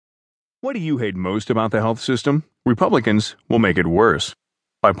What do you hate most about the health system? Republicans will make it worse.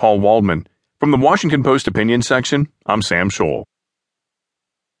 By Paul Waldman. From the Washington Post opinion section, I'm Sam Scholl.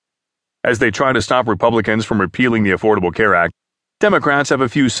 As they try to stop Republicans from repealing the Affordable Care Act, Democrats have a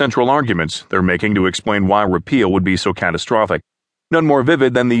few central arguments they're making to explain why repeal would be so catastrophic. None more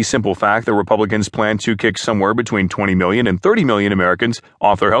vivid than the simple fact that Republicans plan to kick somewhere between 20 million and 30 million Americans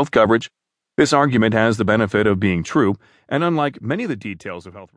off their health coverage. This argument has the benefit of being true, and unlike many of the details of health